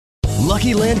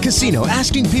Lucky Land Casino,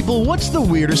 asking people, what's the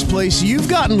weirdest place you've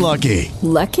gotten lucky?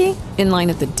 Lucky? In line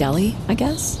at the deli, I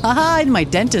guess? Aha, in my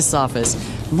dentist's office.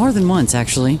 More than once,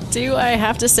 actually. Do I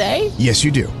have to say? Yes,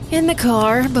 you do. In the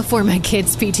car before my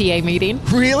kids' PTA meeting.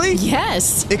 Really?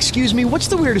 Yes. Excuse me, what's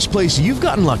the weirdest place you've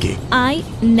gotten lucky? I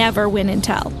never win and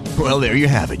tell. Well, there you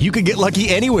have it. You can get lucky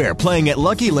anywhere, playing at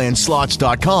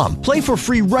LuckyLandSlots.com. Play for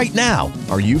free right now.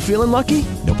 Are you feeling lucky?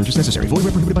 No purchase necessary. Void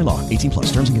where prohibited by law. 18 plus.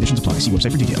 Terms and conditions apply. See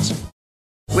website for details.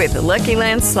 With the Lucky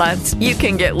Land Slots, you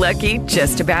can get lucky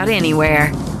just about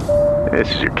anywhere.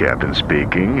 This is your captain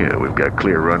speaking. We've got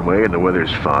clear runway and the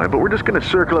weather's fine, but we're just going to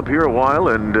circle up here a while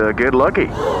and get lucky.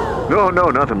 No,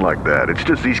 nothing like that. It's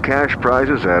just these cash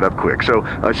prizes add up quick. So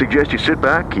I suggest you sit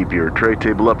back, keep your tray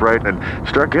table upright, and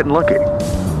start getting lucky.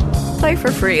 Play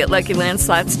for free at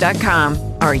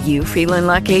LuckyLandSlots.com. Are you feeling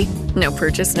lucky? No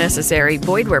purchase necessary.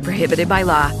 Void where prohibited by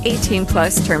law. 18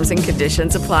 plus terms and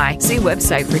conditions apply. See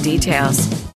website for details.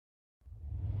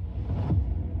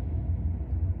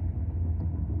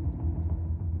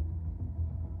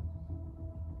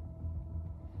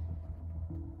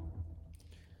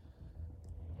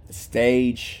 The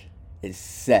stage is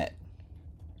set.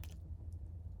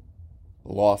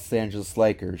 The Los Angeles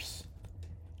Lakers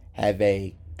have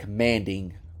a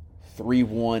commanding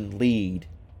 3-1 lead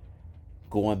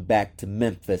going back to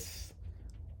Memphis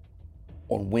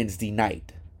on Wednesday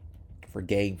night for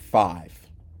Game 5.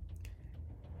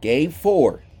 Game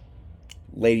 4,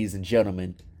 ladies and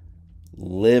gentlemen,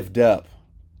 lived up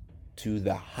to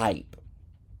the hype.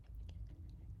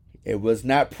 It was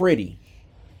not pretty.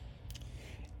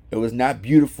 It was not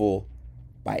beautiful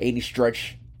by any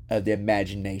stretch of the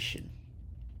imagination.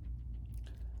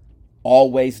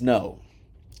 Always know,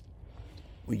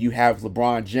 when you have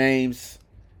LeBron James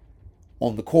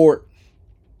on the court,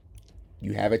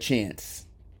 you have a chance.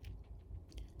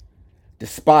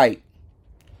 Despite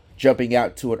jumping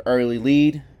out to an early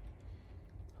lead,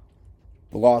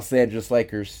 the Los Angeles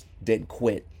Lakers didn't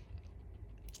quit.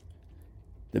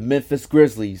 The Memphis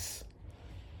Grizzlies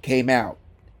came out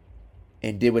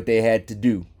and did what they had to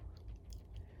do.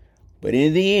 But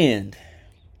in the end,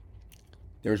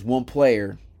 there's one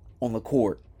player on the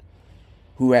court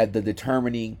who had the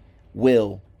determining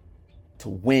will to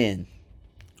win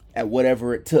at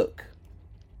whatever it took.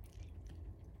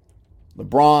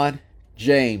 LeBron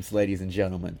James, ladies and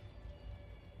gentlemen,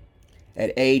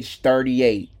 at age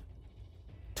 38,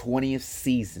 20th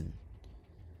season,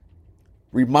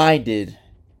 reminded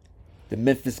the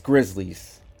Memphis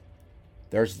Grizzlies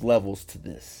there's levels to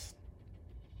this.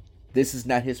 This is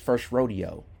not his first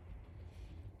rodeo.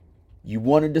 You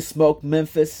wanted to smoke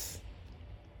Memphis?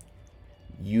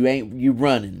 You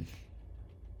running.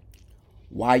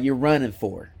 Why you running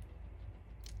for?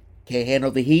 Can't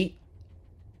handle the heat?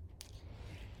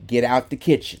 Get out the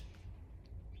kitchen.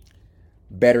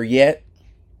 Better yet,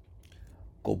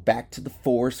 go back to the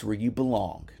forest where you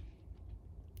belong.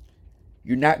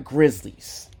 You're not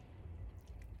Grizzlies.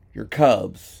 You're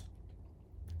Cubs.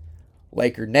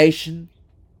 Laker Nation,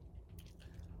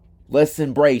 let's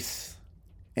embrace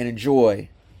and enjoy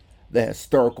the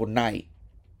historical night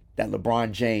that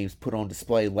LeBron James put on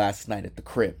display last night at the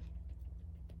crib.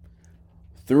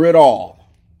 Through it all,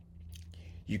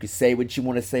 you can say what you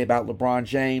want to say about LeBron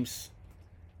James,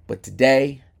 but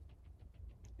today,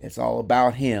 it's all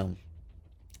about him.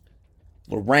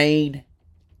 LeReign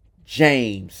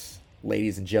James,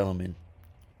 ladies and gentlemen.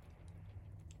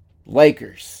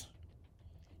 Lakers,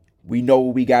 we know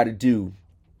what we got to do.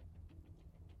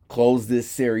 Close this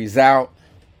series out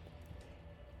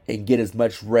and get as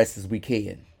much rest as we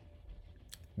can.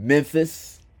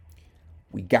 Memphis,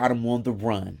 we got them on the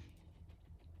run.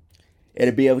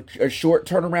 It'll be a short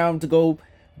turnaround to go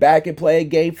back and play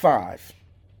Game 5.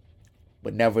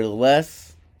 But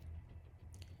nevertheless,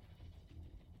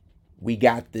 we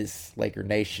got this, Laker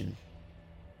Nation.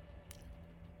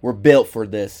 We're built for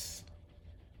this.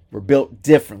 We're built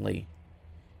differently.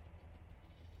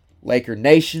 Laker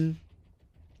Nation,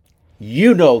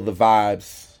 you know the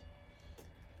vibes.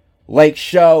 Lake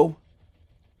Show,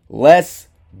 let's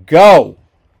go.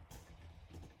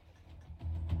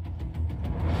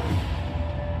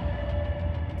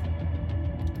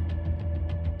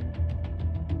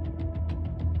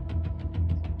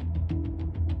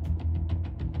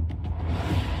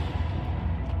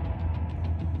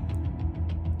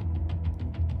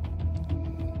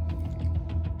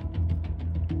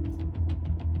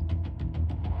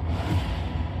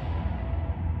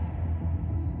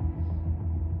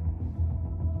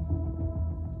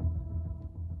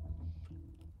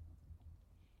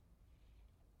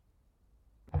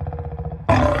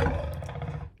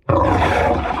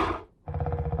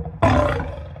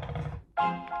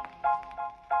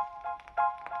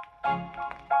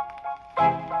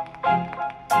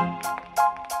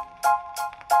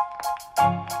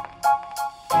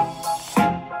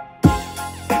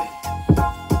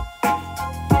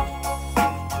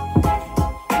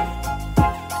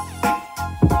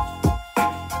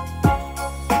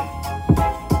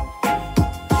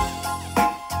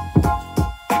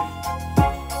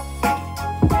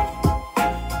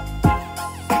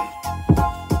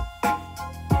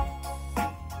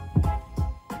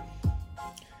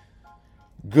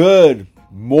 Good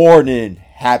morning.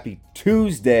 Happy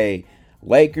Tuesday,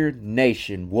 Laker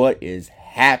Nation. What is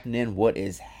happening? What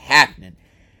is happening?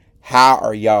 How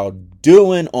are y'all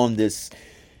doing on this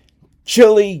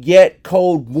chilly yet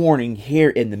cold morning here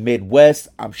in the Midwest?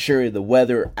 I'm sure the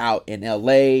weather out in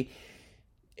LA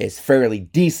is fairly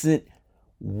decent.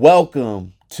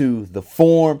 Welcome to the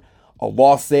Forum, a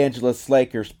Los Angeles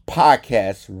Lakers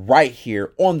podcast right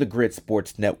here on the Grid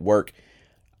Sports Network.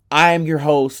 I am your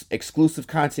host, exclusive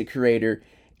content creator,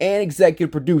 and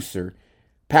executive producer,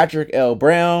 Patrick L.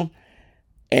 Brown,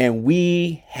 and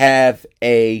we have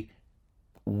a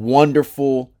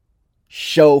wonderful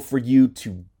show for you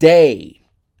today.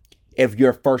 If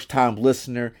you're a first-time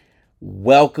listener,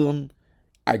 welcome.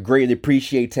 I greatly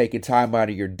appreciate taking time out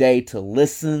of your day to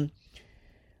listen.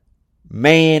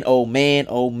 Man, oh man,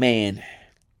 oh man.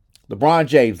 LeBron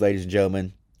James, ladies and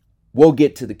gentlemen. We'll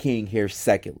get to the king here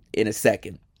in a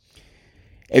second.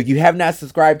 If you have not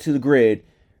subscribed to the Grid,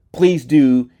 please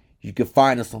do. You can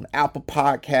find us on Apple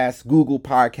Podcasts, Google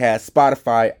Podcasts,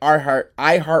 Spotify,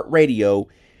 iHeartRadio,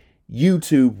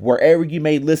 YouTube, wherever you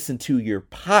may listen to your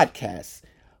podcasts.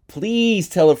 Please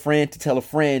tell a friend to tell a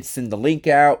friend. Send the link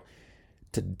out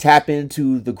to tap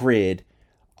into the Grid.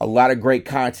 A lot of great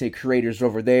content creators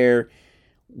over there.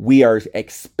 We are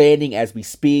expanding as we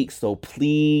speak, so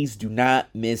please do not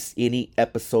miss any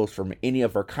episodes from any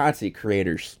of our content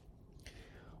creators.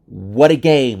 What a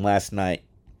game last night.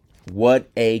 What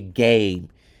a game.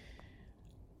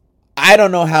 I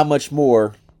don't know how much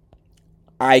more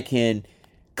I can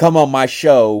come on my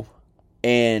show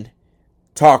and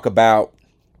talk about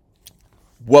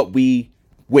what we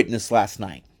witnessed last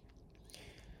night.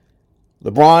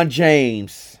 LeBron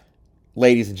James,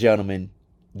 ladies and gentlemen,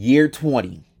 year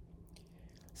 20,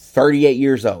 38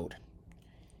 years old.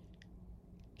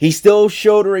 He's still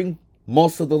shouldering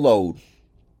most of the load,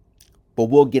 but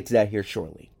we'll get to that here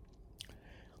shortly.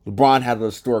 LeBron had a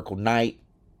historical night.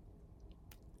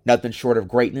 Nothing short of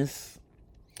greatness.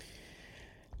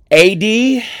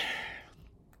 AD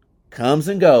comes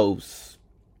and goes.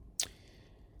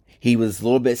 He was a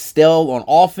little bit stale on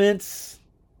offense.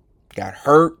 Got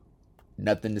hurt.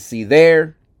 Nothing to see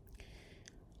there.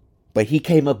 But he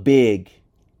came up big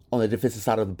on the defensive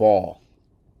side of the ball.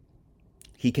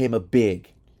 He came up big.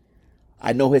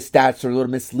 I know his stats are a little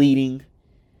misleading.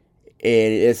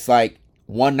 And it's like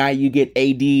one night you get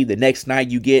AD, the next night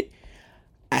you get,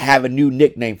 I have a new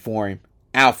nickname for him,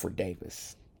 Alfred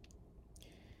Davis.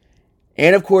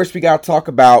 And of course, we got to talk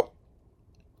about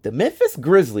the Memphis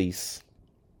Grizzlies,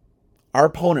 our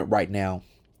opponent right now.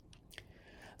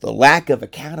 The lack of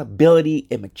accountability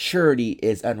and maturity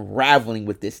is unraveling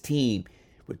with this team,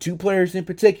 with two players in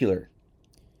particular,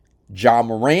 Ja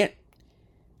Morant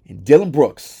and Dillon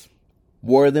Brooks.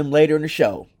 More of them later in the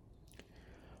show.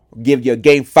 We'll give you a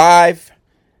Game 5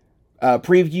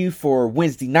 preview for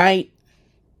Wednesday night.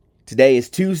 Today is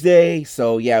Tuesday,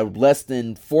 so yeah, less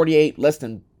than 48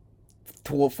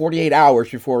 hours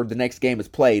before the next game is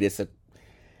played. It's going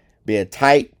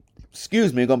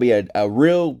to be a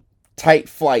real tight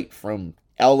flight from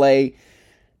LA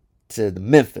to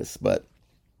Memphis, but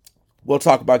we'll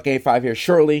talk about Game 5 here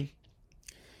shortly.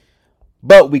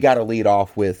 But we got to lead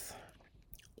off with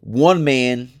one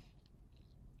man,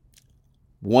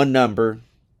 one number,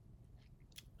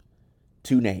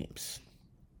 two names.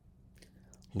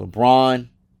 LeBron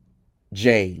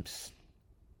James.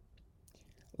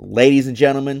 Ladies and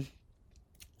gentlemen,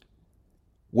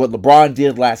 what LeBron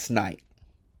did last night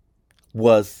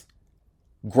was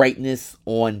greatness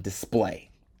on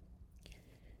display.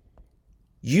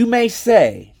 You may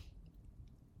say,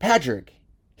 Patrick,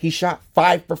 he shot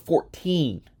 5 for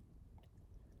 14,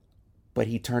 but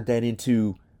he turned that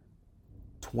into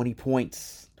 20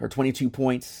 points or 22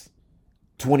 points,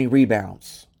 20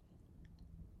 rebounds.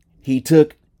 He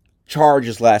took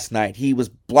charges last night. He was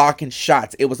blocking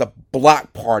shots. It was a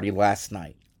block party last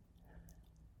night.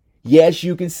 Yes,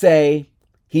 you can say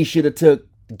he should have took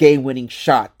the game-winning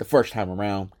shot the first time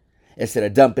around instead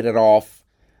of dumping it off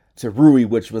to Rui,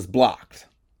 which was blocked.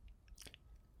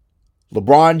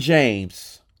 LeBron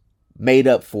James made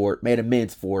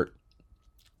amends for it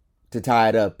to tie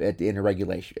it up at the end of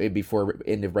regulation, before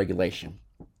end of regulation.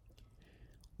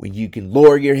 When you can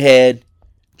lower your head,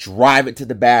 drive it to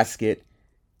the basket,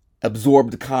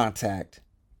 absorb the contact,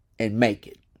 and make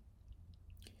it.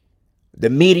 The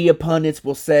media pundits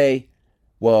will say,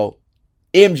 well,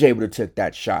 MJ would have took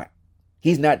that shot.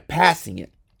 He's not passing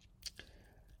it.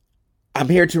 I'm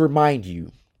here to remind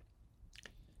you,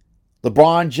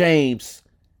 LeBron James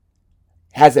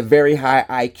has a very high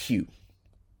IQ.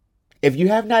 If you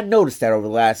have not noticed that over the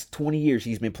last 20 years,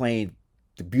 he's been playing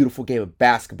the beautiful game of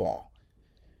basketball.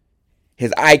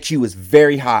 His IQ is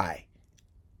very high.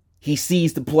 He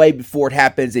sees the play before it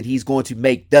happens, and he's going to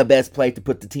make the best play to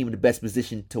put the team in the best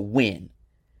position to win.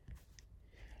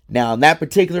 Now, in that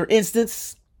particular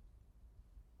instance,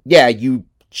 yeah, you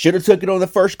should have took it on the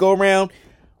first go-around,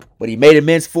 but he made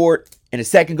amends for it in the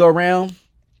second go-around.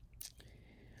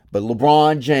 But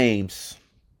LeBron James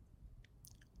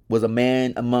was a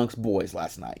man amongst boys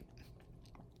last night.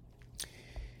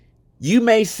 You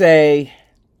may say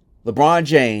LeBron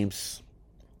James,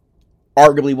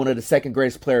 arguably one of the second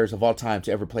greatest players of all time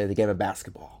to ever play the game of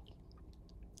basketball.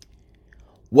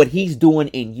 What he's doing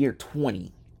in year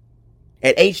 20,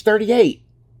 at age 38,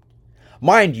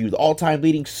 mind you, the all-time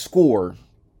leading scorer,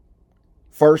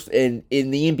 first in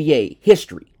the NBA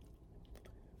history.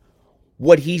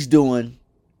 What he's doing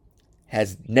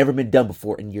has never been done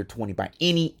before in year 20 by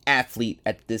any athlete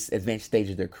at this advanced stage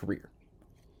of their career.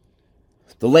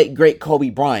 The late, great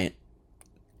Kobe Bryant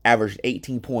averaged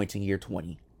 18 points in year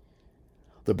 20.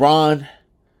 LeBron,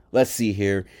 let's see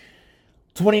here,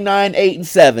 29, 8, and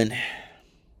 7,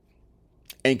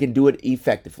 and can do it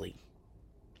effectively.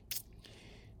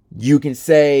 You can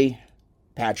say,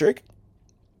 Patrick,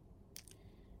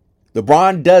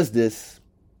 LeBron does this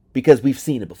because we've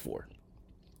seen it before.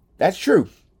 That's true.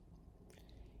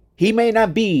 He may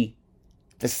not be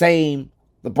the same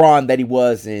LeBron that he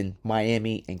was in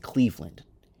Miami and Cleveland.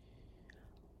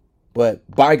 But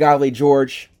by golly,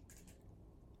 George,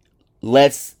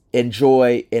 let's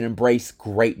enjoy and embrace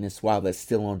greatness while it's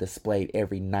still on display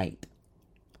every night.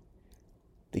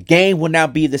 The game will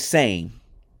not be the same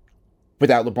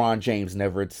without LeBron James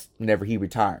whenever he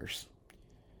retires.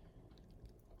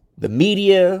 The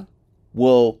media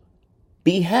will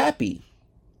be happy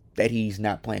that he's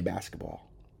not playing basketball.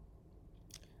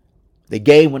 The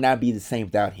game will not be the same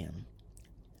without him.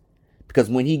 Because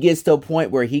when he gets to a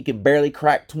point where he can barely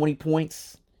crack 20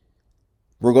 points,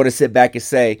 we're going to sit back and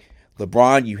say,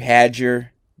 LeBron, you had your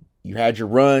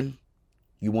run.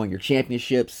 You won your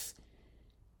championships.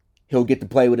 He'll get to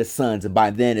play with his sons. And by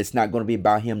then, it's not going to be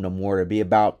about him no more. It'll be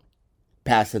about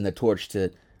passing the torch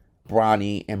to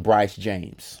Bronny and Bryce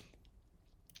James.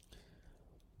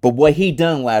 But what he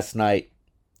done last night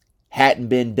hadn't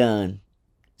been done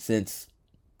since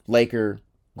Laker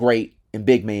great and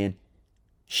big man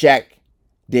Shaq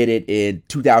did it in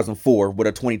 2004 with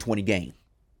a 2020 game.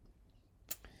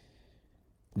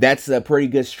 That's a pretty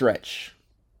good stretch.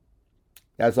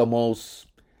 That's almost...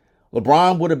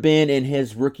 LeBron would have been in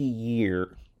his rookie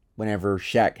year whenever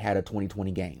Shaq had a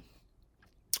 2020 game.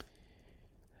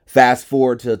 Fast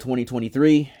forward to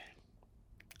 2023,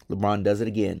 LeBron does it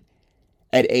again.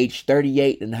 At age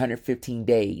 38 and 115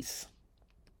 days.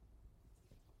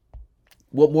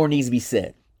 What more needs to be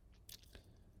said?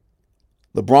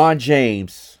 LeBron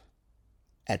James,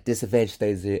 at this advanced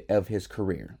stage of his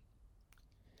career,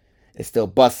 is still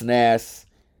busting ass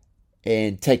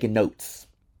and taking notes.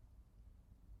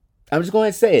 I'm just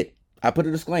going to say it. I put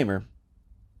a disclaimer.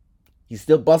 He's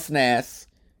still busting ass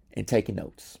and taking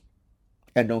notes.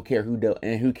 I don't care who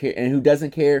who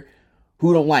doesn't care,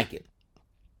 who don't like it.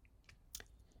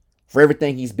 For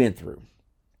everything he's been through,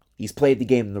 he's played the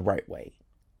game the right way.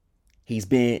 He's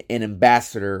been an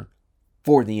ambassador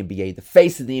for the NBA, the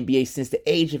face of the NBA since the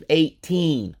age of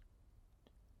 18.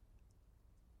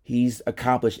 He's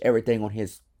accomplished everything on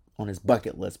his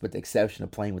bucket list with the exception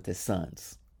of playing with his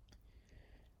sons.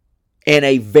 In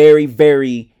a very,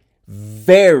 very,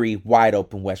 very wide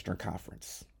open Western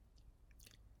Conference.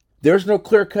 There's no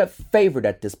clear-cut favorite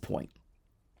at this point.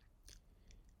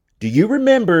 Do you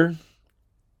remember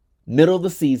middle of the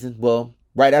season, well,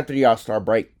 right after the All-Star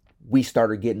break, we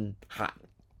started getting hot.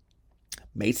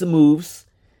 Made some moves,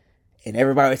 and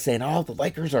everybody was saying, oh, the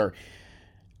Lakers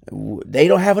they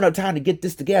don't have enough time to get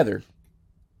this together.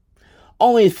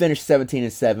 Only finished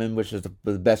 17-7, which is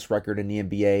the best record in the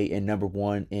NBA and number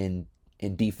one in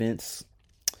defense.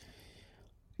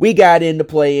 We got into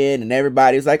play-in, and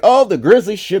everybody was like, oh, the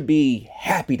Grizzlies should be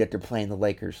happy that they're playing the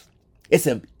Lakers. It's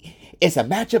a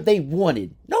matchup they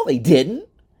wanted. No, they didn't.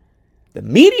 The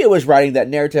media was writing that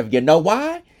narrative. You know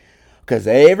why? Because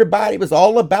everybody was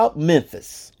all about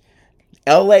Memphis.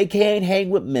 LA can't hang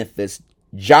with Memphis.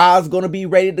 Ja's going to be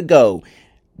ready to go.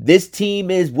 This team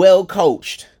is well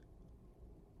coached.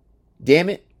 Damn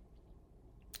it.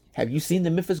 Have you seen the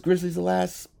Memphis Grizzlies the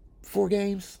last 4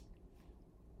 games?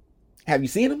 Have you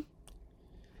seen them?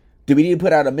 Do we need to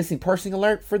put out a missing person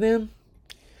alert for them?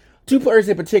 2 players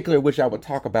in particular, which I will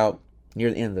talk about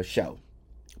near the end of the show.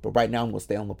 But right now, I'm going to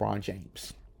stay on LeBron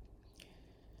James.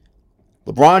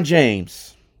 LeBron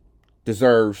James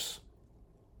deserves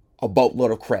a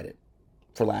boatload of credit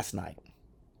for last night.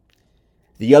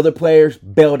 The other players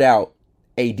bailed out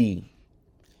AD.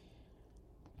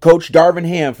 Coach Darvin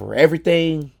Ham, for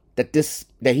everything that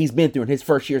he's been through in his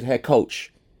first year as head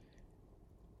coach,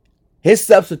 his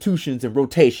substitutions and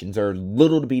rotations are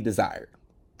little to be desired.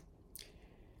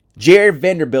 Jared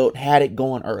Vanderbilt had it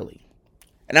going early.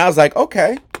 And I was like,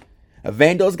 okay,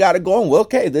 Vando's got it going. Well,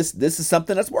 okay, this is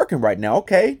something that's working right now.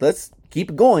 Okay, let's keep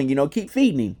it going, keep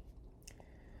feeding him.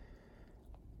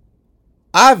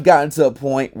 I've gotten to a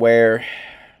point where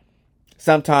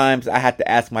sometimes I have to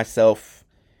ask myself,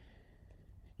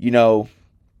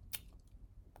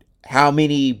 how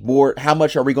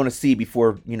much are we going to see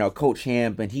before, Coach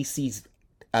Ham, and he sees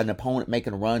an opponent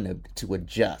making a run to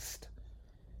adjust.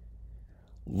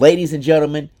 Ladies and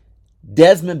gentlemen,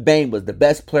 Desmond Bane was the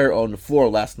best player on the floor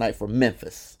last night for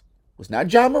Memphis. It was not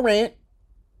John Morant,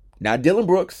 not Dylan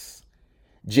Brooks.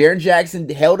 Jaren Jackson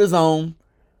held his own.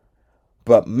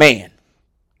 But man,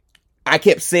 I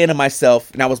kept saying to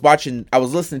myself, and I was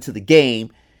listening to the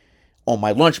game on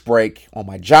my lunch break on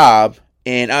my job,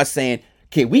 and I was saying,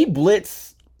 can we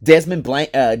blitz Desmond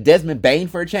Bane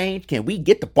for a change? Can we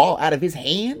get the ball out of his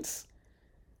hands?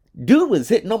 Dude was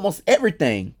hitting almost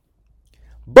everything.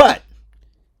 But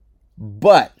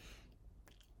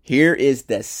here is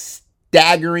the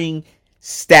staggering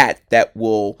stat that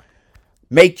will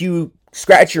make you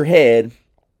scratch your head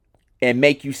and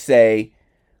make you say,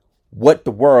 what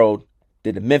the world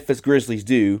did the Memphis Grizzlies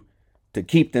do to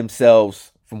keep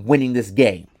themselves from winning this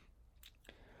game?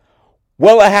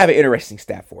 Well, I have an interesting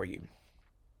stat for you.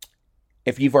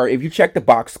 If you check the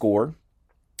box score,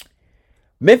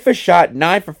 Memphis shot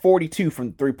 9 for 42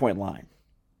 from the three-point line.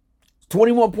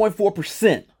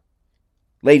 21.4%,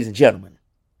 ladies and gentlemen.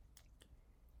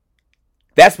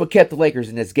 That's what kept the Lakers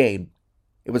in this game.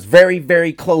 It was very,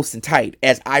 very close and tight,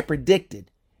 as I predicted.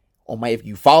 If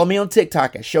you follow me on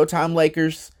TikTok at Showtime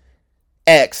Lakers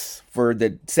X for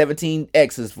the 17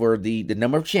 X's for the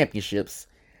number of championships,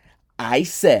 I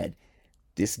said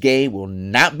this game will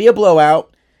not be a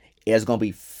blowout. It's going to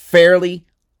be fairly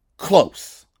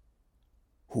close.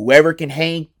 Whoever can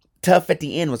hang tough at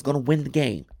the end was going to win the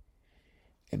game.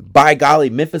 And by golly,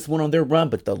 Memphis went on their run,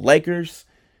 but the Lakers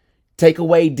take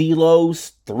away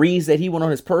D'Lo's threes that he went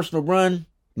on his personal run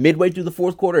midway through the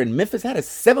fourth quarter, and Memphis had a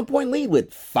 7-point lead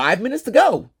with 5 minutes to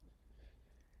go.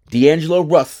 D'Angelo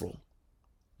Russell,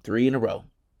 3 in a row.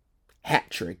 Hat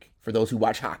trick for those who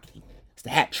watch hockey. It's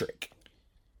the hat trick.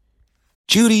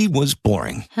 Judy was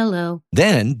boring. Hello.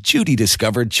 Then Judy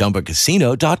discovered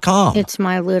ChumbaCasino.com. It's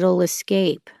my little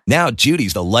escape. Now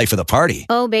Judy's the life of the party.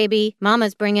 Oh, baby,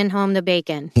 mama's bringing home the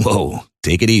bacon. Whoa,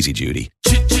 take it easy, Judy.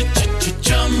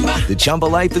 The Chumba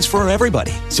life is for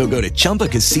everybody. So go to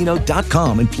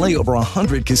ChumbaCasino.com and play over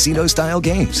 100 casino-style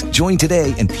games. Join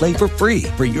today and play for free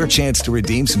for your chance to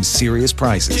redeem some serious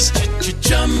prizes.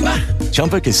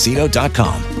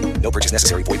 ChumbaCasino.com. No purchase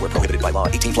necessary. Void where prohibited by law.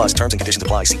 18 plus terms and conditions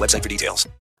apply. See website for details.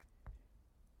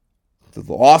 The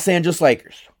Los Angeles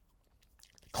Lakers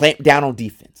clamped down on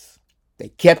defense. They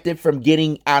kept it from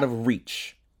getting out of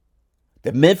reach.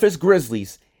 The Memphis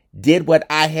Grizzlies did what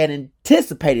I had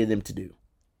anticipated them to do.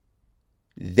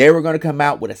 They were going to come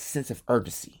out with a sense of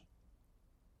urgency.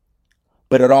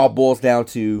 But it all boils down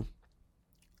to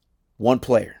one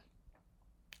player.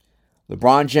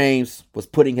 LeBron James was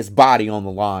putting his body on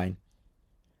the line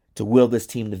to will this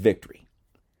team to victory.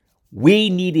 We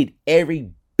needed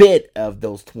every bit of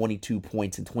those 22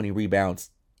 points and 20 rebounds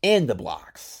in the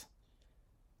blocks.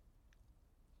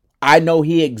 I know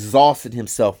he exhausted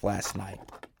himself last night.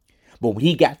 But when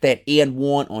he got that and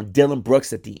one on Dylan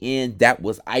Brooks at the end, that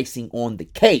was icing on the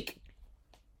cake.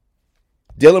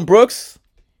 Dylan Brooks,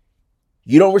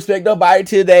 you don't respect nobody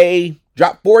till they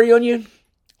drop 40 on you?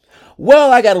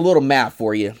 Well, I got a little math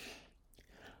for you.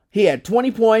 He had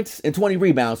 20 points and 20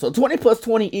 rebounds. So 20 plus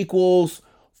 20 equals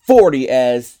 40,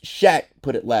 as Shaq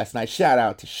put it last night. Shout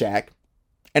out to Shaq.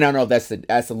 And I know that's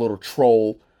a little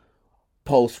troll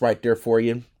post right there for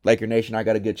you. Laker Nation, I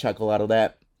got a good chuckle out of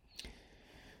that.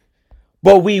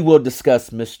 But we will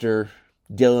discuss Mr.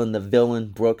 Dylan the Villain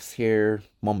Brooks here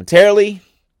momentarily.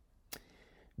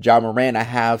 John Moran, I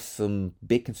have some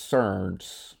big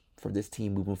concerns for this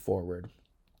team moving forward.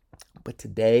 But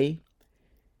today,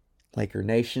 Laker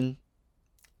Nation,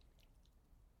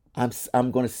 I'm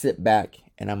going to sit back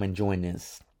and I'm enjoying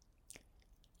this.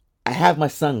 I have my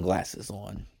sunglasses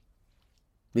on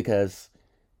because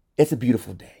it's a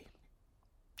beautiful day.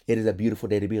 It is a beautiful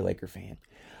day to be a Laker fan.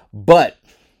 But,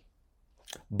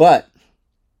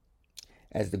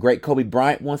 as the great Kobe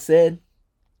Bryant once said,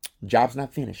 job's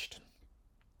not finished.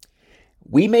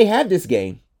 We may have this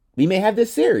game. We may have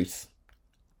this series.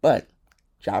 But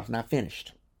job's not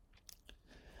finished.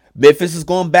 Memphis is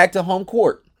going back to home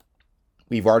court.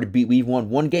 We've won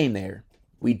one game there.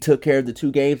 We took care of the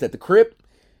 2 games at the crib.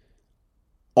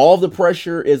 All the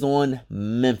pressure is on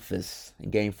Memphis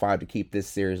in Game 5 to keep this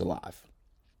series alive.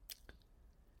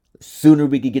 The sooner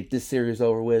we can get this series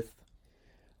over with,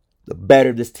 the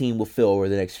better this team will feel over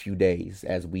the next few days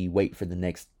as we wait for the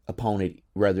next opponent,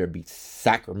 whether it be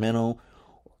Sacramento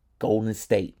or Golden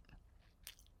State.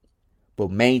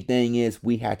 But main thing is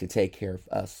we have to take care of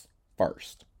us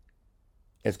first.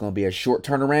 It's going to be a short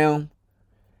turnaround.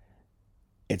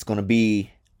 It's going to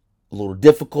be a little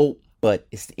difficult, but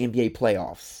it's the NBA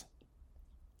playoffs.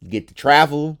 You get to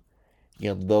travel.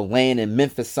 They'll land in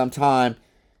Memphis sometime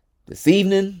this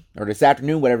evening or this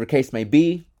afternoon, whatever the case may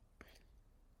be.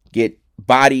 Get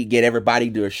everybody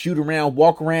to a shoot around,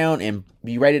 walk around, and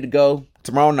be ready to go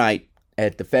tomorrow night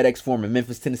at the FedEx Forum in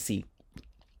Memphis, Tennessee.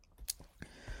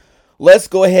 Let's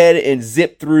go ahead and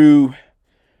zip through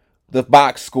the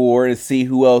box score and see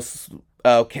who else.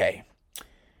 Okay.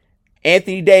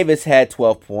 Anthony Davis had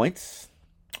 12 points.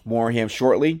 More on him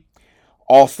shortly.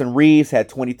 Austin Reeves had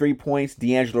 23 points.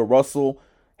 D'Angelo Russell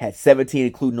had 17,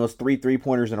 including those 3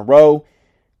 3-pointers in a row.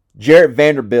 Jarrett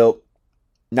Vanderbilt,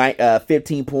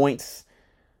 15 points.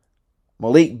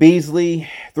 Malik Beasley,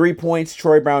 3 points.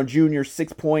 Troy Brown Jr.,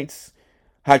 6 points.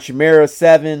 Hachimura,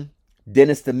 7.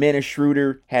 Dennis the Menace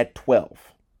Schroeder had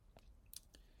 12.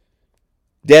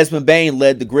 Desmond Bane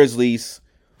led the Grizzlies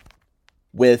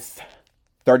with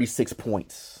 36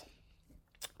 points.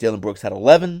 Dylan Brooks had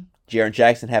 11. Jaren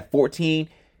Jackson had 14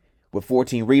 with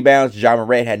 14 rebounds. Ja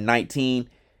Morant had 19.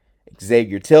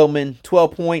 Xavier Tillman,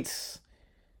 12 points.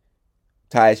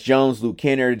 Tyus Jones, Luke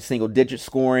Kennard, single-digit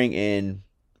scoring. And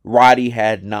Roddy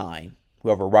had 9.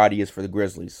 Whoever Roddy is for the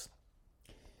Grizzlies.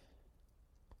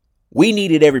 We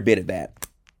needed every bit of that.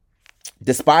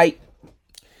 Despite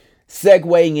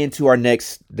segueing into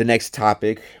the next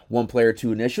topic, 1 player,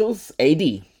 2 initials,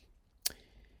 AD.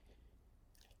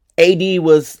 AD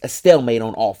was a stalemate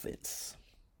on offense.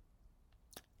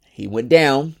 He went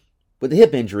down with a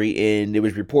hip injury, and it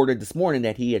was reported this morning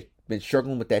that he had been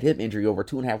struggling with that hip injury over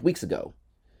 2.5 weeks ago.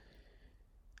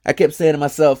 I kept saying to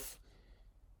myself,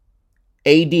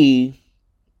 AD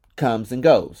comes and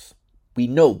goes. We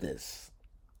know this.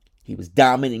 He was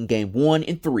dominant in game 1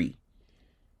 and 3.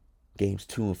 Games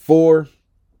 2 and 4,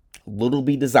 little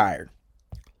be desired.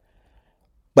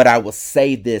 But I will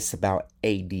say this about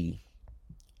AD.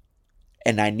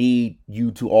 And I need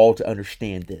you to all to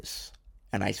understand this.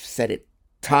 And I've said it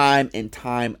time and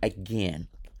time again.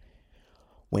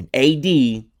 When AD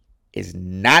is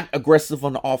not aggressive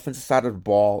on the offensive side of the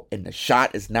ball and the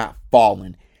shot is not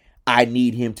falling, I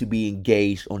need him to be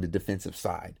engaged on the defensive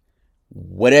side.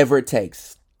 Whatever it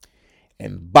takes.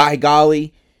 And by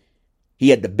golly, he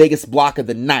had the biggest block of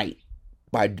the night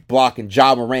by blocking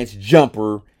Ja Morant's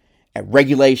jumper at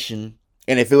regulation.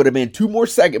 And if it would have been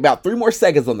about 3 more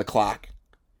seconds on the clock,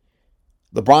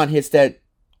 LeBron hits that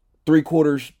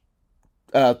 3/4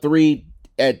 3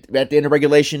 at the end of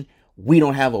regulation, we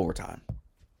don't have overtime.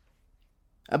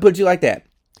 I put it to you like that.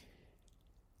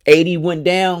 AD went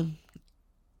down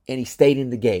and he stayed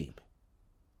in the game.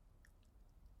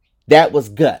 That was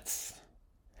guts.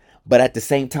 But at the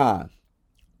same time,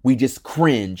 we just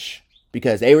cringe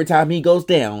because every time he goes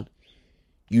down,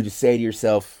 you just say to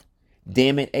yourself,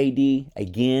 damn it, AD,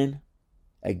 again,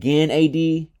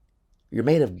 AD, you're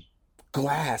made of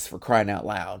glass, for crying out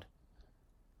loud.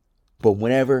 But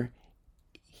whenever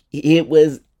it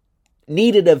was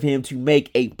needed of him to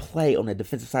make a play on the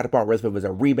defensive side of the ball, whether it was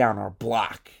a rebound or a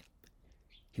block,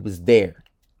 he was there.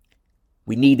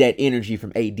 We need that energy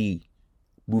from AD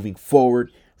moving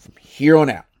forward from here on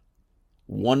out.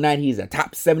 One night he's a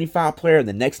top 75 player, and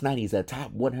the next night he's a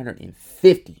top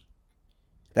 150.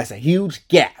 That's a huge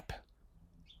gap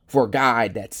for a guy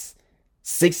that's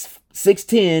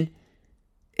 6'10",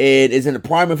 and is in the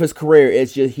prime of his career.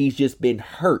 He's just been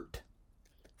hurt.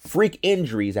 Freak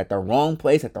injuries at the wrong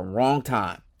place at the wrong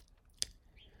time.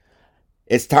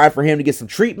 It's time for him to get some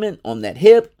treatment on that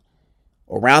hip,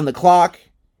 around the clock,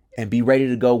 and be ready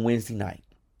to go Wednesday night.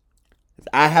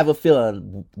 I have a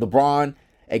feeling LeBron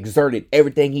exerted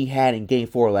everything he had in game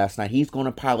 4 last night. He's going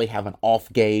to probably have an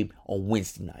off game on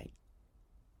Wednesday night.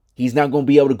 He's not going to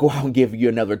be able to go out and give you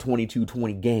another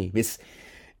 22-20 game.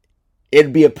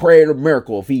 It'd be a prayer and a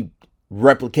miracle if he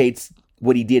replicates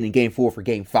what he did in game 4 for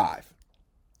game 5.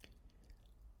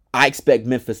 I expect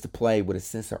Memphis to play with a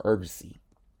sense of urgency.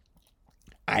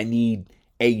 I need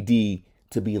AD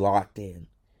to be locked in.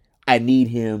 I need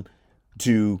him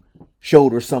to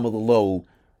shoulder some of the load.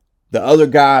 The other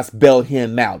guys bailed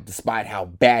him out despite how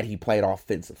bad he played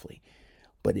offensively.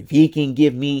 But if he can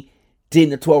give me 10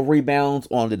 to 12 rebounds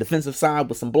on the defensive side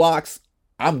with some blocks,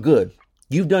 I'm good.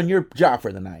 You've done your job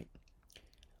for the night.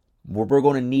 We're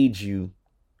going to need you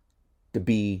to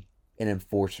be an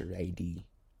enforcer, AD.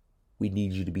 We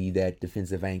need you to be that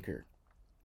defensive anchor.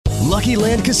 Lucky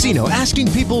Land Casino,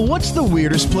 asking people, what's the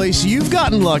weirdest place you've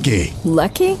gotten lucky?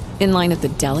 Lucky? In line at the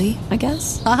deli, I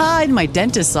guess? Aha, in my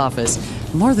dentist's office.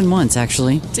 More than once,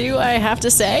 actually. Do I have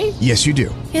to say? Yes, you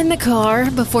do. In the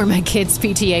car before my kids'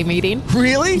 PTA meeting.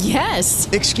 Really? Yes.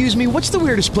 Excuse me, what's the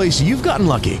weirdest place you've gotten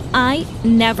lucky? I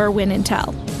never win and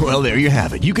tell. Well, there you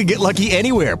have it. You can get lucky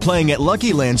anywhere, playing at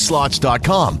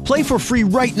LuckyLandSlots.com. Play for free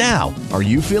right now. Are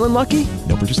you feeling lucky?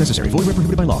 No purchase necessary. Void where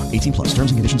prohibited by law. 18 plus.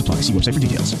 Terms and conditions apply. See website for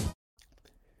details.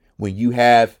 When you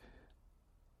have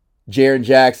Jaren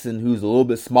Jackson, who's a little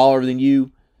bit smaller than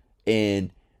you,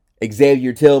 and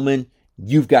Xavier Tillman,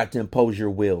 you've got to impose your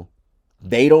will.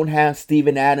 They don't have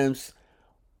Steven Adams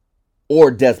or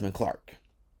Desmond Clark.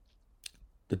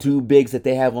 The two bigs that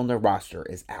they have on their roster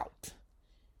is out.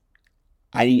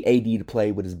 I need AD to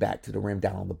play with his back to the rim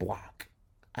down on the block.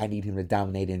 I need him to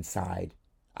dominate inside.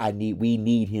 We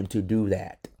need him to do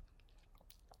that.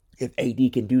 If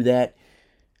AD can do that,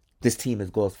 this team has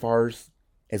go as far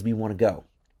as we want to go.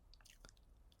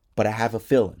 But I have a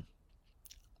feeling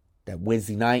that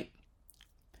Wednesday night,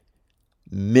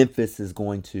 Memphis is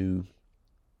going to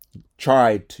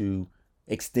try to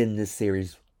extend this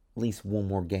series at least one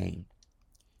more game.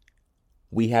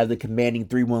 We have the commanding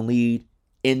 3-1 lead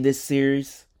in this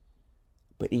series,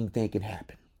 but anything can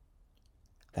happen.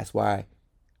 That's why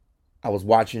I was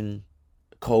watching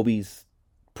Kobe's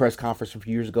press conference from a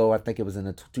few years ago. I think it was in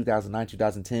the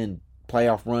 2009-2010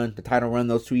 playoff run, the title run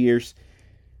those 2 years.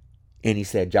 And he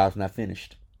said, job's not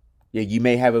finished. Yeah, you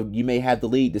may have the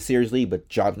lead, the series lead, but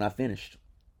job's not finished.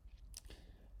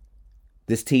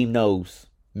 This team knows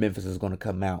Memphis is going to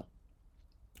come out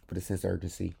with a sense of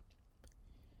urgency.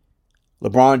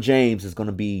 LeBron James is going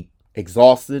to be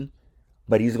exhausted,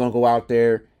 but he's going to go out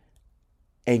there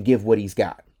and give what he's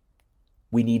got.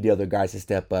 We need the other guys to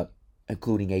step up,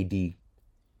 including AD.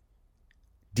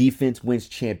 Defense wins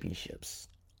championships.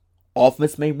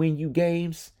 Offense may win you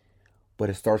games, but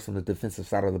it starts on the defensive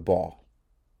side of the ball.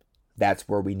 That's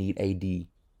where we need AD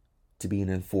to be an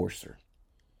enforcer.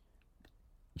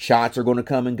 Shots are going to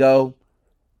come and go,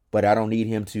 but I don't need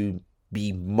him to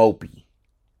be mopey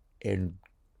and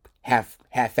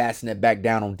half-assing it back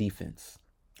down on defense.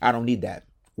 I don't need that.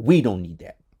 We don't need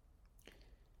that.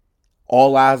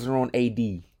 All eyes are on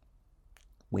AD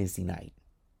Wednesday night.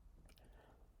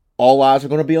 All eyes are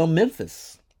going to be on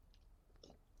Memphis.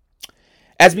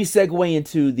 As we segue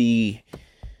into the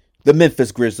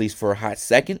Memphis Grizzlies for a hot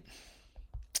second,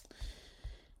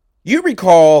 you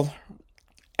recall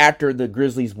after the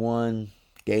Grizzlies won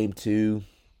Game 2,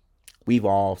 we've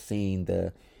all seen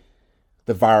the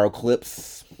viral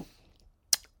clips.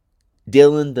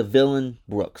 Dylan the Villain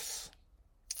Brooks.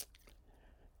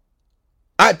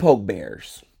 I poke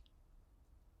bears.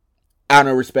 I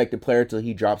don't respect a player till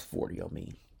he drops 40 on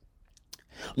me.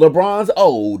 LeBron's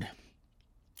old,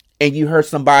 and you heard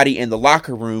somebody in the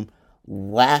locker room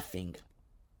laughing.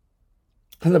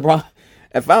 LeBron,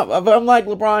 if I'm like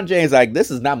LeBron James, like,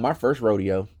 this is not my first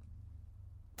rodeo.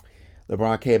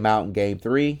 LeBron came out in Game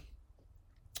 3,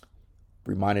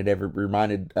 reminded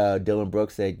Dylan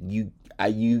Brooks that you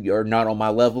are not on my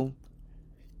level.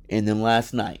 And then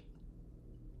last night,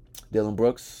 Dylan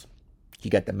Brooks, he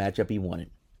got the matchup he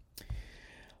wanted.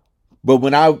 But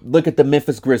when I look at the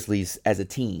Memphis Grizzlies as a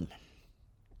team,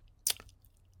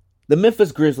 the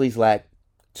Memphis Grizzlies lack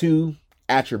two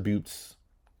attributes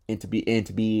into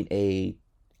being a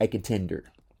contender.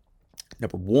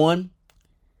 Number one,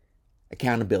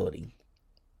 accountability.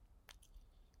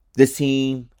 This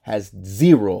team has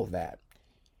zero of that.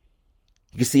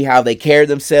 You can see how they carry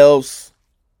themselves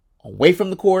away from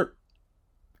the court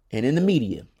and in the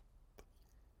media.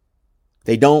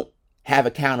 They don't have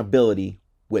accountability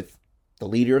with the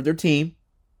leader of their team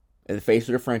and the face of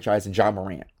their franchise, and Ja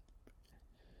Morant.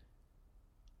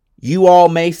 You all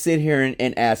may sit here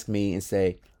and ask me and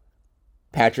say,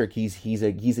 Patrick, he's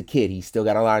a kid. He's still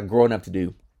got a lot of growing up to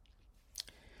do.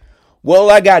 Well,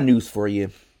 I got news for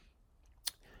you.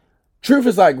 Truth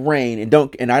is like rain,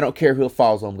 and I don't care who it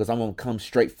falls on, because I'm gonna come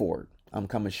straight forward. I'm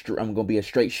gonna be a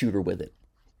straight shooter with it.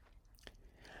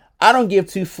 I don't give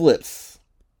two flips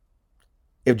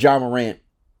if Ja Morant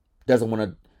doesn't want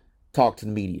to talk to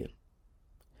the media.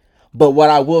 But what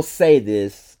I will say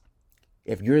this,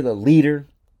 if you're the leader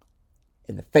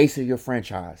and the face of your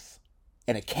franchise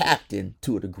and a captain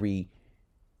to a degree,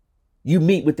 you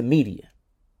meet with the media.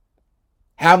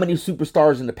 How many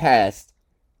superstars in the past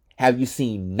have you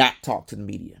seen not talk to the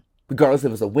media, regardless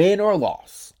if it's a win or a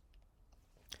loss?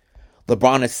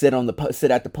 LeBron has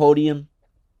sit at the podium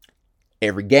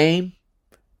every game,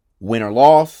 win or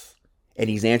loss, and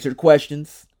he's answered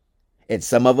questions. And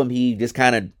some of them he just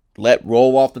kind of let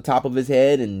roll off the top of his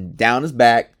head and down his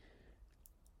back.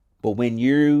 But when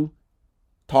you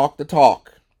talk the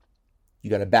talk, you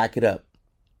got to back it up.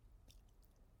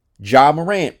 Ja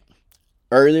Morant,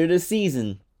 earlier this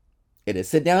season, in a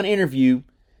sit-down interview,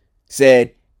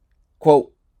 said,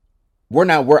 quote,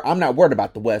 I'm not worried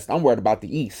about the West. I'm worried about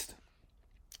the East.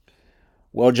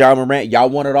 Well, Ja Morant, y'all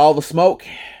wanted all the smoke.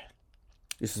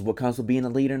 This is what comes with being a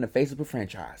leader in the face of a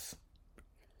franchise.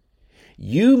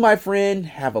 You, my friend,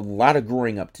 have a lot of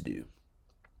growing up to do.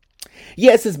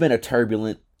 Yes, it's been a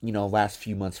turbulent, last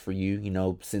few months for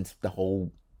you, since the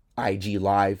whole IG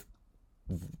Live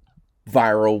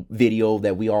viral video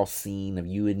that we all seen of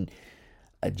you in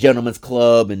a gentleman's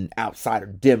club and outside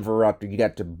of Denver after you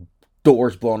got the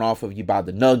doors blown off of you by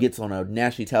the Nuggets on a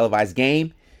nationally televised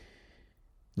game.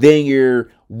 Then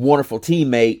your wonderful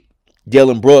teammate,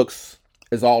 Dillon Brooks,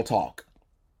 is all talk.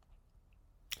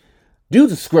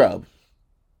 Dude's a scrub.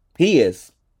 He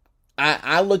is.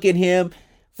 I look at him.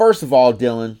 First of all,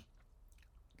 Dillon,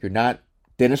 you're not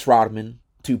Dennis Rodman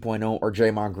 2.0 or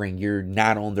Draymond Green. You're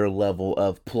not on their level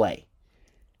of play.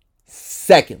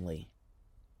 Secondly,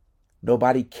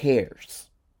 nobody cares.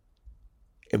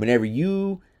 And whenever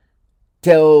you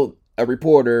tell a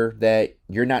reporter that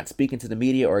you're not speaking to the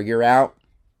media or you're out.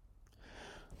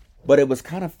 But it was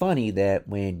kind of funny that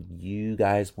when you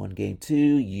guys won game 2,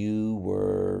 you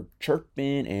were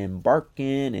chirping and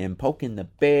barking and poking the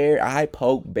bear. I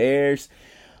poke bears.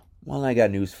 Well, I got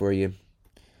news for you.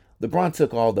 LeBron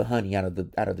took all the honey out of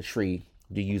the tree,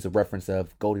 to use a reference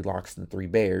of Goldilocks and the Three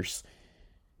Bears.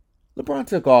 LeBron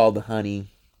took all the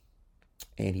honey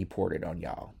and he poured it on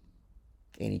y'all.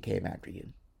 And he came after you.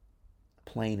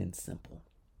 Plain and simple.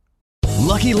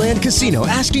 Lucky Land Casino,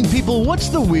 asking people, what's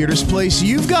the weirdest place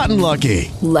you've gotten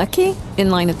lucky? Lucky? In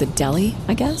line at the deli,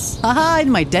 I guess? Aha,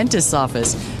 in my dentist's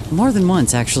office. More than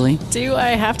once, actually. Do I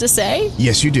have to say?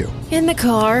 Yes, you do. In the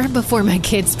car before my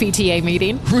kids' PTA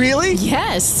meeting. Really?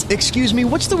 Yes. Excuse me,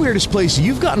 what's the weirdest place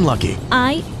you've gotten lucky?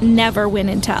 I never win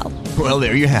and tell. Well,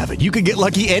 there you have it. You can get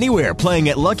lucky anywhere, playing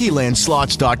at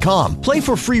LuckyLandSlots.com. Play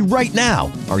for free right now.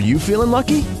 Are you feeling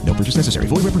lucky? No purchase necessary.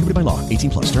 Void where prohibited by law.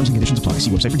 18+. Terms and conditions apply.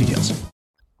 See website for details.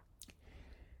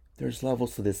 There's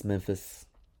levels to this, Memphis.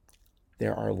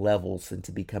 There are levels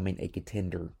into becoming a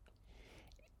contender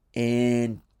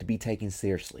and to be taken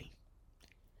seriously.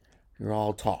 You're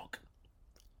all talk.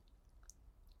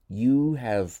 You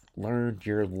have learned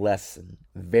your lesson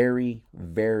very,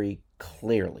 very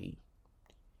clearly.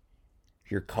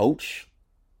 Your coach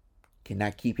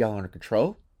cannot keep y'all under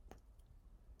control.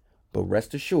 But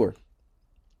rest assured,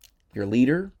 your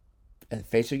leader and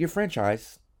face of your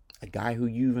franchise, a guy who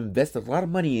you've invested a lot of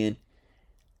money in,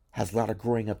 has a lot of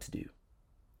growing up to do.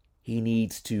 He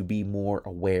needs to be more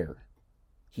aware.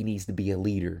 He needs to be a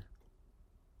leader.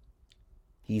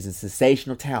 He's a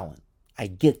sensational talent. I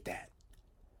get that.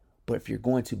 But if you're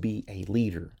going to be a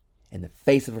leader in the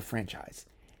face of a franchise,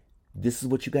 this is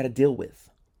what you got to deal with.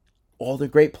 All the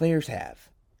great players have.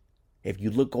 If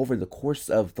you look over the course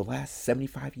of the last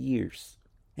 75 years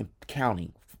and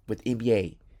counting with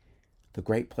NBA, the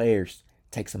great players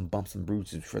take some bumps and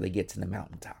bruises before they get to the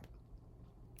mountaintop.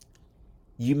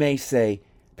 You may say,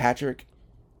 Patrick,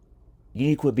 you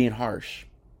need to quit being harsh.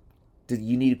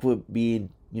 You need to quit being,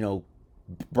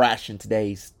 brash in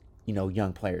today's,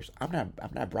 young players. I'm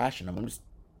not brashing them. I'm just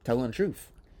telling the truth.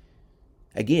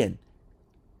 Again,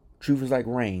 truth is like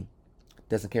rain.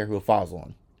 Doesn't care who it falls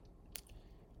on.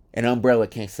 An umbrella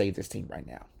can't save this team right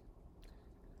now.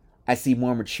 I see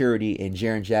more maturity in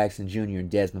Jaren Jackson Jr. and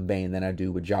Desmond Bane than I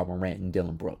do with Ja Morant and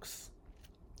Dillon Brooks.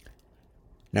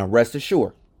 Now, rest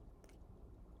assured,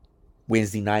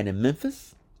 Wednesday night in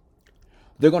Memphis,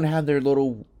 they're going to have their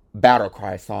little battle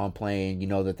cry song playing,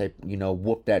 that they,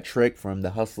 whooped that trick from the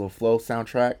Hustle and Flow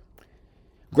soundtrack.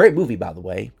 Great movie, by the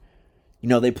way.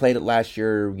 They played it last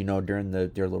year, during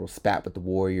their little spat with the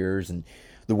Warriors, and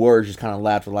the Warriors just kind of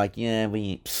laughed, like, yeah,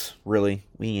 we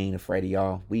ain't afraid of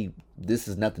y'all. This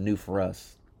is nothing new for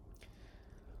us.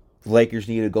 The Lakers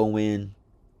need to go win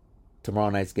tomorrow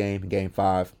night's game, Game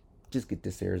 5. Just get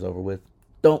this series over with.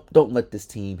 Don't let this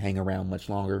team hang around much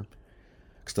longer.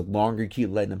 Because the longer you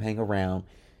keep letting them hang around,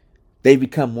 they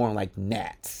become more like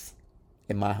gnats,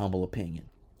 in my humble opinion.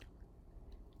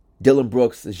 Dillon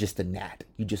Brooks is just a gnat.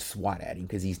 You just swat at him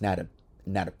because he's not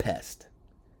a pest.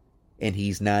 And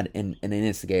he's not an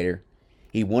instigator.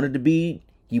 He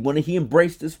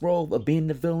embraced this role of being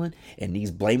the villain, and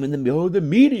he's blaming them. Oh, the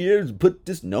media put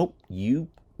this. Nope, you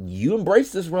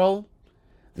embrace this role.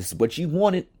 This is what you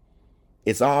wanted.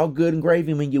 It's all good and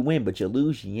gravy when you win, but you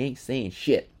lose, you ain't saying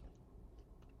shit.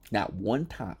 Not one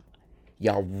time.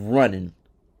 Y'all running.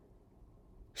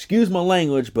 Excuse my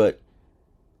language, but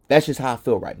that's just how I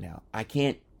feel right now. I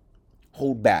can't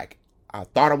hold back. I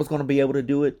thought I was going to be able to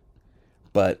do it,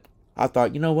 but I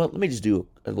thought, you know what? Let me just do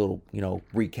a little,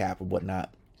 recap and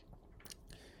whatnot.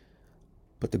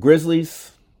 But the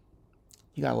Grizzlies,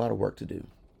 you got a lot of work to do.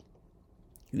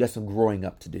 You got some growing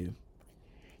up to do.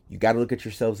 You got to look at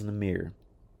yourselves in the mirror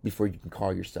before you can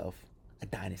call yourself a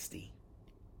dynasty.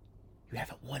 You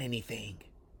haven't won anything.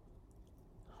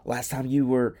 Last time you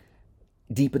were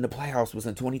deep in the playoffs was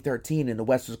in 2013 in the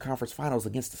Western Conference Finals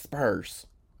against the Spurs.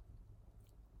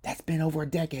 That's been over a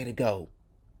decade ago.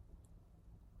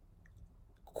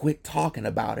 Quit talking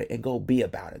about it and go be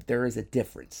about it. There is a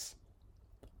difference.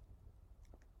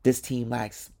 This team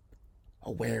lacks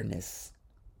awareness.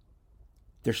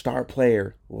 Their star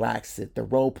player lacks it. The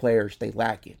role players, they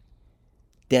lack it.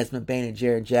 Desmond Bane and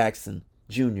Jaren Jackson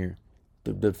Jr.,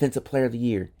 the defensive player of the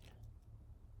year,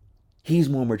 he's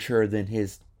more mature than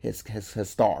his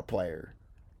star player.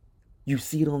 You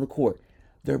see it on the court.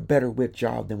 They're better with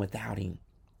Ja than without him.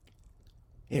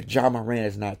 If Ja Morant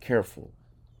is not careful,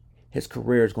 his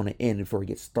career is going to end before he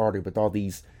gets started with all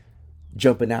these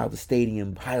jumping out of the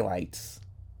stadium highlights.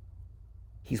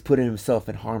 He's putting himself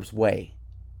in harm's way.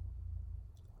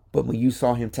 But when you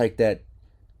saw him try to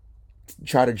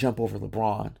jump over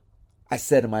LeBron, I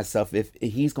said to myself, if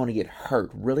he's going to get hurt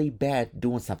really bad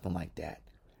doing something like that,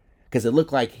 because it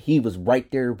looked like he was right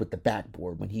there with the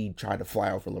backboard when he tried to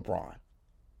fly over LeBron.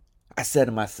 I said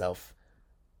to myself,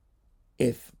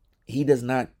 if he does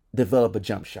not develop a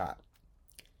jump shot,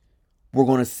 we're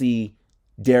going to see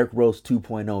Derrick Rose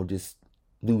 2.0 just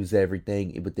lose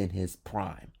everything within his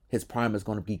prime. His prime is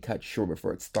going to be cut short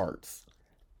before it starts.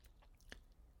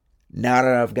 Now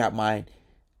that I've got my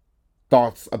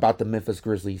thoughts about the Memphis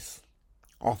Grizzlies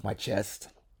off my chest,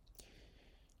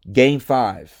 Game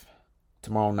 5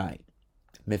 tomorrow night,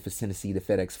 Memphis, Tennessee, the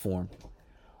FedEx Forum.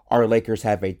 Our Lakers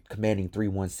have a commanding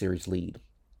 3-1 series lead.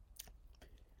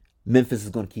 Memphis is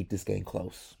going to keep this game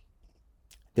close.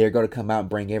 They're going to come out and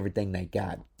bring everything they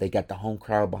got. They got the home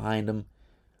crowd behind them.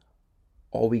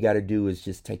 All we got to do is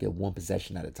just take it one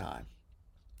possession at a time.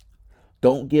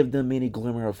 Don't give them any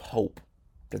glimmer of hope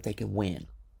that they can win.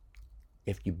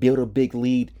 If you build a big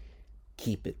lead,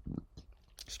 keep it.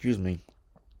 Excuse me.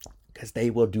 Because they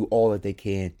will do all that they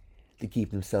can to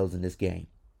keep themselves in this game.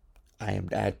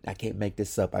 I can't make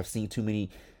this up. I've seen too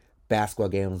many basketball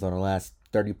games on the last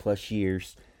 30 plus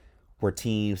years where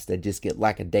teams that just get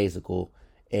lackadaisical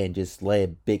and just lay a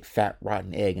big fat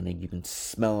rotten egg and then you can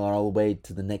smell it all the way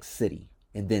to the next city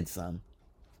and then some.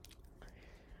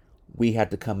 We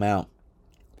have to come out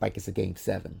like it's a game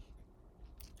 7.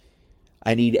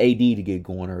 I need AD to get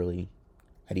going early.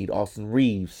 I need Austin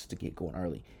Reeves to get going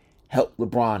early. Help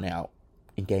LeBron out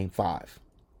in game 5.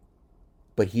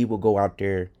 But he will go out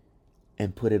there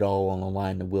and put it all on the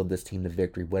line to will this team to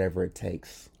victory, whatever it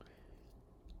takes.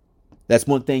 That's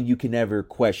one thing you can never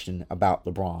question about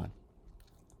LeBron.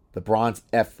 LeBron's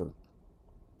effort.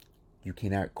 You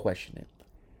cannot question it.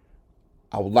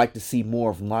 I would like to see more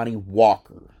of Lonnie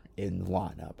Walker in the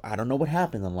lineup. I don't know what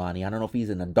happened to Lonnie. I don't know if he's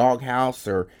in a doghouse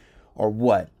or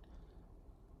what.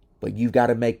 But you've got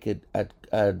to make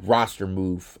a roster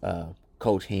move,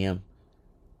 Coach Ham.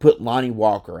 Put Lonnie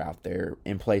Walker out there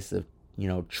in place of,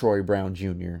 Troy Brown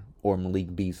Jr. or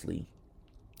Malik Beasley.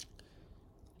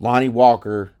 Lonnie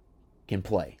Walker can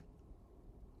play.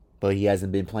 But he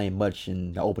hasn't been playing much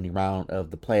in the opening round of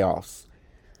the playoffs.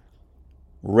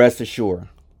 Rest assured,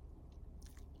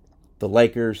 the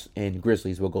Lakers and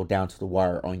Grizzlies will go down to the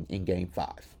wire in Game 5.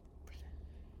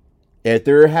 If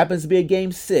there happens to be a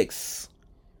Game 6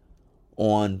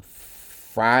 on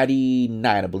Friday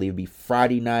night, I believe it would be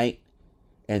Friday night,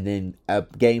 and then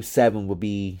Game 7 will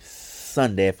be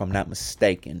Sunday, if I'm not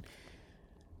mistaken,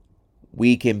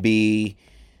 we can be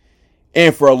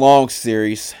in for a long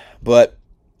series. But,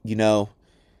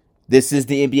 this is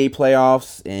the NBA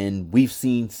playoffs, and we've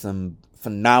seen some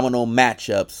phenomenal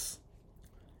matchups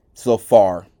so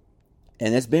far.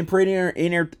 And it's been pretty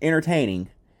entertaining.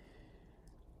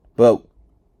 But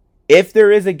if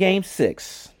there is a Game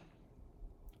 6,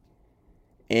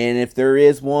 and if there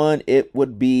is one, it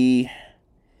would be,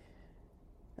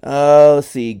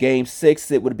 Game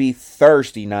 6, it would be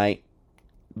Thursday night.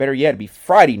 Better yet, it'd be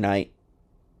Friday night.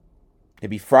 It'd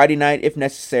be Friday night if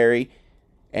necessary.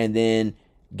 And then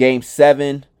Game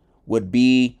 7 would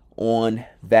be on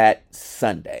that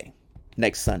Sunday.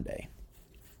 Next Sunday.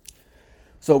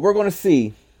 So we're going to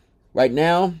see. Right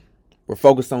now, we're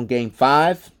focused on Game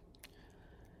 5.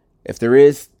 If there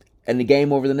is any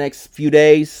game over the next few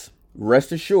days,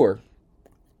 rest assured,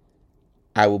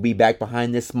 I will be back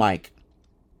behind this mic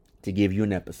to give you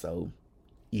an episode.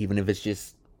 even if it's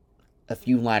just a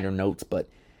few liner notes. But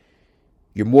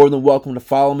you're more than welcome to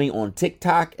follow me on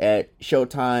TikTok at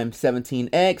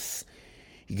Showtime17X.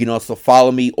 You can also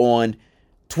follow me on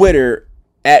Twitter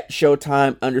at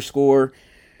Showtime_.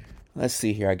 Let's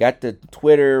see here. I got the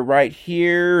Twitter right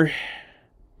here.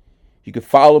 You can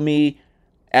follow me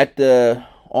at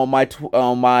on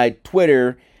my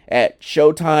Twitter at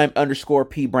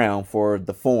Showtime_P Brown for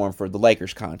the forum for the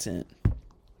Lakers content.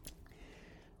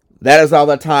 That is all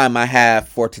the time I have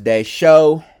for today's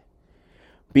show.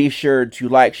 Be sure to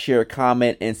like, share,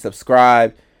 comment, and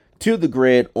subscribe to The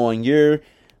Grid on your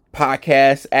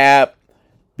podcast app.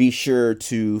 Be sure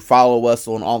to follow us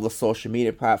on all the social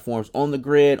media platforms on The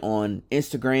Grid, on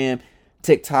Instagram,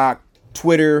 TikTok,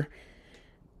 Twitter,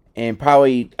 and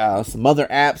probably some other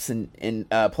apps and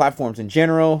platforms in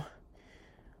general.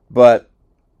 But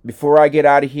before I get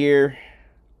out of here,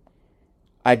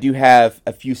 I do have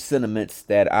a few sentiments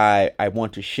that I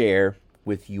want to share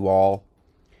with you all.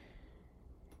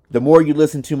 The more you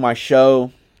listen to my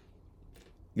show,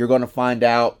 you're going to find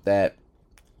out that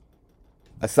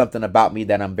something about me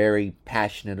that I'm very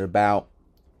passionate about.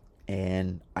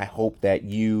 And I hope that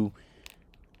you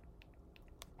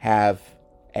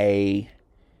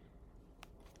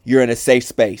you're in a safe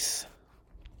space.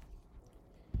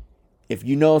 If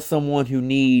you know someone who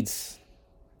needs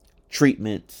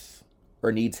treatments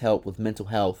or needs help with mental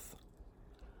health,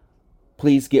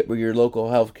 please get with your local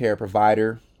healthcare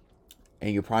provider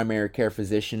and your primary care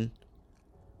physician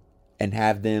and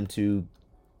have them to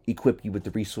equip you with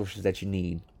the resources that you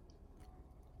need.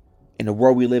 In the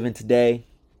world we live in today,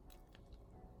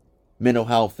 mental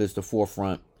health is the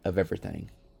forefront of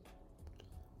everything.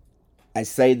 I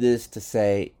say this to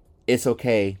say it's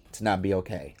okay to not be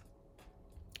okay.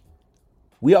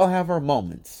 We all have our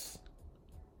moments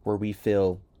where we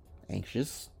feel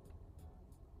anxious,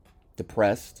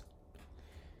 depressed,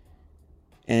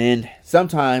 and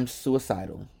sometimes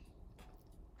suicidal.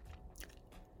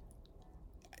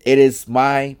 It is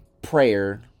my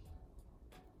prayer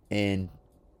and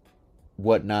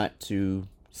whatnot to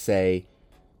say,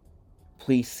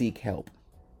 please seek help.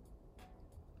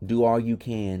 Do all you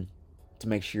can to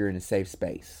make sure you're in a safe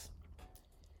space.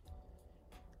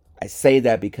 I say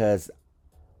that because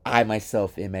I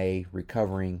myself am a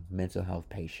recovering mental health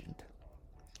patient.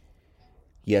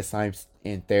 Yes, I'm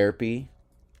in therapy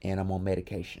and I'm on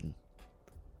medication.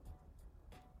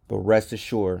 But rest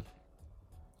assured,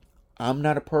 I'm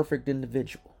not a perfect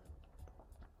individual.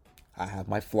 I have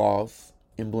my flaws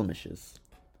and blemishes.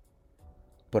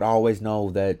 But always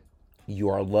know that you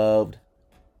are loved,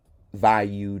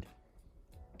 valued,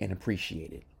 and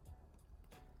appreciated.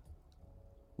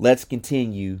 Let's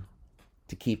continue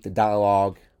to keep the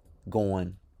dialogue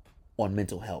going on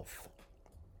mental health.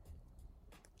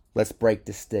 Let's break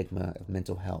the stigma of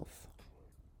mental health.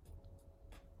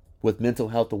 With Mental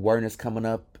Health Awareness coming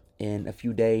up in a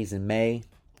few days in May,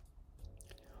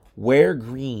 wear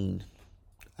green.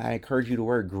 I encourage you to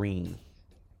wear green.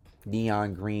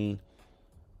 Neon green.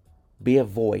 Be a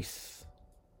voice.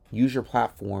 Use your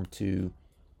platform to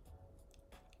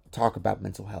talk about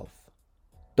mental health.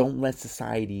 Don't let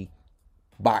society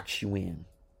box you in.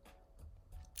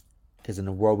 Because in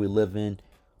the world we live in,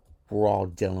 we're all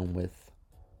dealing with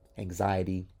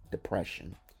anxiety,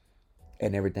 depression,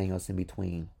 and everything else in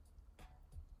between.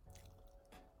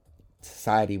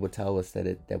 Society will tell us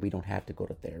that we don't have to go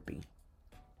to therapy.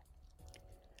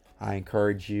 I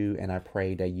encourage you and I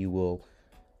pray that you will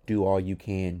do all you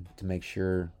can to make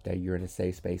sure that you're in a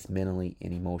safe space mentally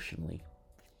and emotionally.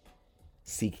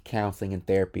 Seek counseling and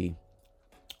therapy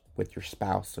with your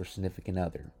spouse or significant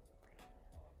other.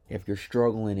 If you're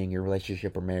struggling in your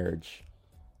relationship or marriage,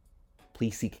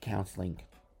 please seek counseling.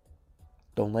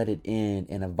 Don't let it end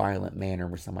in a violent manner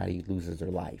where somebody loses their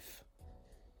life.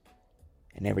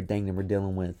 And everything that we're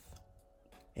dealing with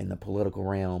in the political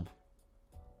realm,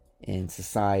 in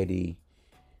society,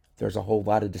 there's a whole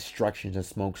lot of distractions and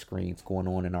smoke screens going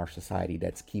on in our society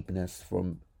that's keeping us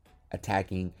from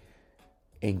attacking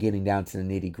and getting down to the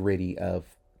nitty-gritty of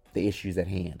the issues at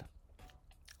hand.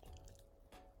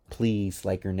 Please,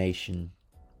 Laker Nation,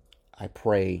 I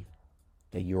pray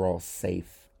that you're all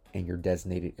safe in your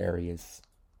designated areas.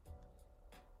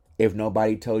 If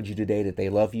nobody told you today that they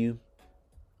love you,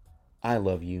 I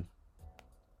love you.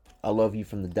 I love you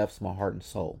from the depths of my heart and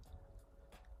soul.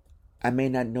 I may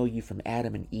not know you from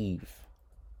Adam and Eve,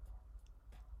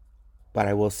 but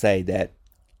I will say that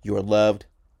you are loved,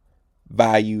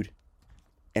 valued,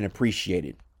 and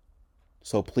appreciated.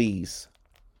 So please,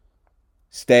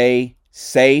 stay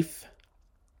safe.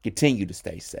 Continue to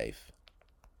stay safe.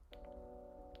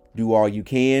 Do all you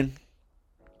can.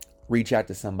 Reach out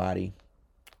to somebody.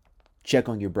 Check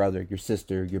on your brother, your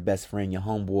sister, your best friend, your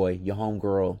homeboy, your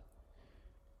homegirl,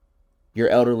 your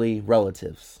elderly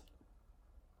relatives.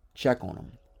 Check on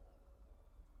them.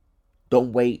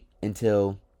 Don't wait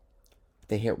until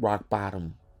they hit rock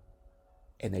bottom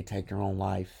and they take their own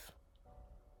life.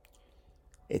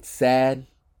 It's sad.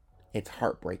 It's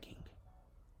heartbreaking.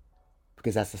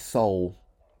 Because that's a soul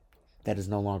that is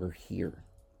no longer here.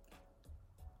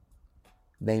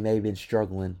 They may have been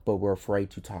struggling, but we're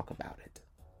afraid to talk about it.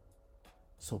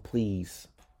 So please,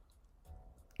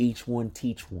 each one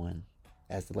teach one,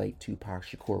 as the late Tupac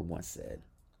Shakur once said.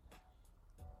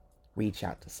 Reach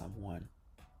out to someone.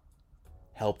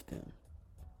 Help them.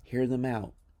 Hear them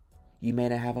out. You may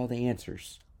not have all the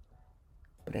answers,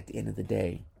 but at the end of the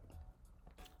day,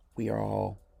 we are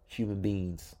all human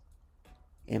beings,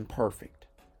 imperfect.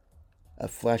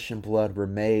 Of flesh and blood, we're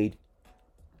made,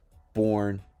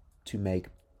 born to make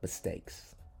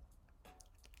mistakes.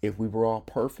 If we were all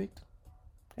perfect,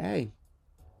 hey,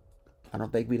 I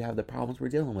don't think we'd have the problems we're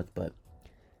dealing with, but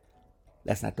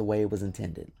that's not the way it was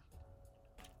intended.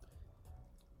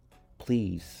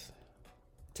 Please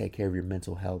take care of your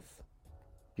mental health,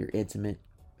 your intimate,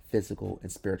 physical,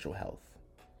 and spiritual health.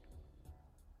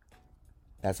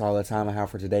 That's all the time I have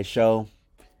for today's show.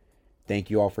 Thank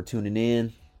you all for tuning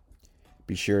in.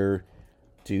 Be sure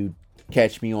to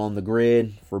catch me on the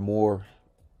grid for more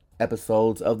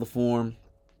episodes of The Forum.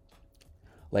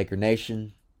 Laker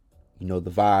Nation, you know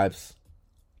the vibes.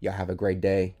 Y'all have a great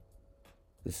day.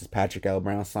 This is Patrick L.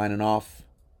 Brown signing off.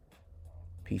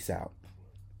 Peace out.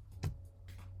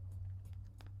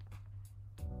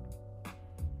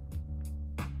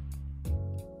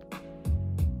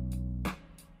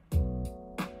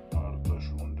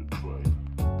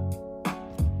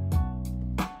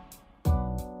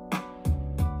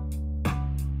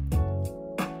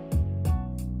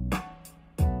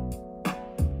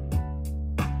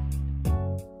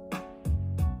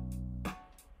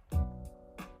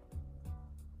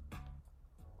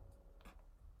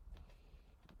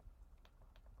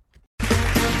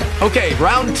 Okay,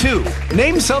 round two.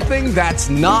 Name something that's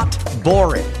not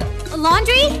boring. A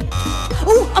laundry?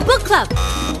 Ooh, a book club.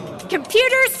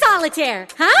 Computer solitaire,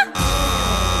 huh?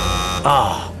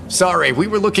 Ah, oh, sorry, we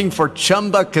were looking for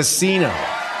Chumba Casino.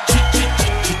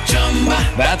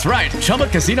 That's right,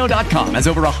 ChumbaCasino.com has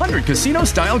over 100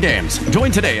 casino-style games.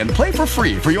 Join today and play for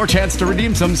free for your chance to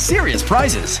redeem some serious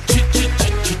prizes.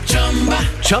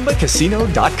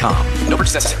 ChumbaCasino.com. No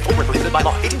purchase necessary. Void where prohibited by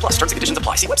law. 18+ terms and conditions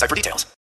apply. See website for details.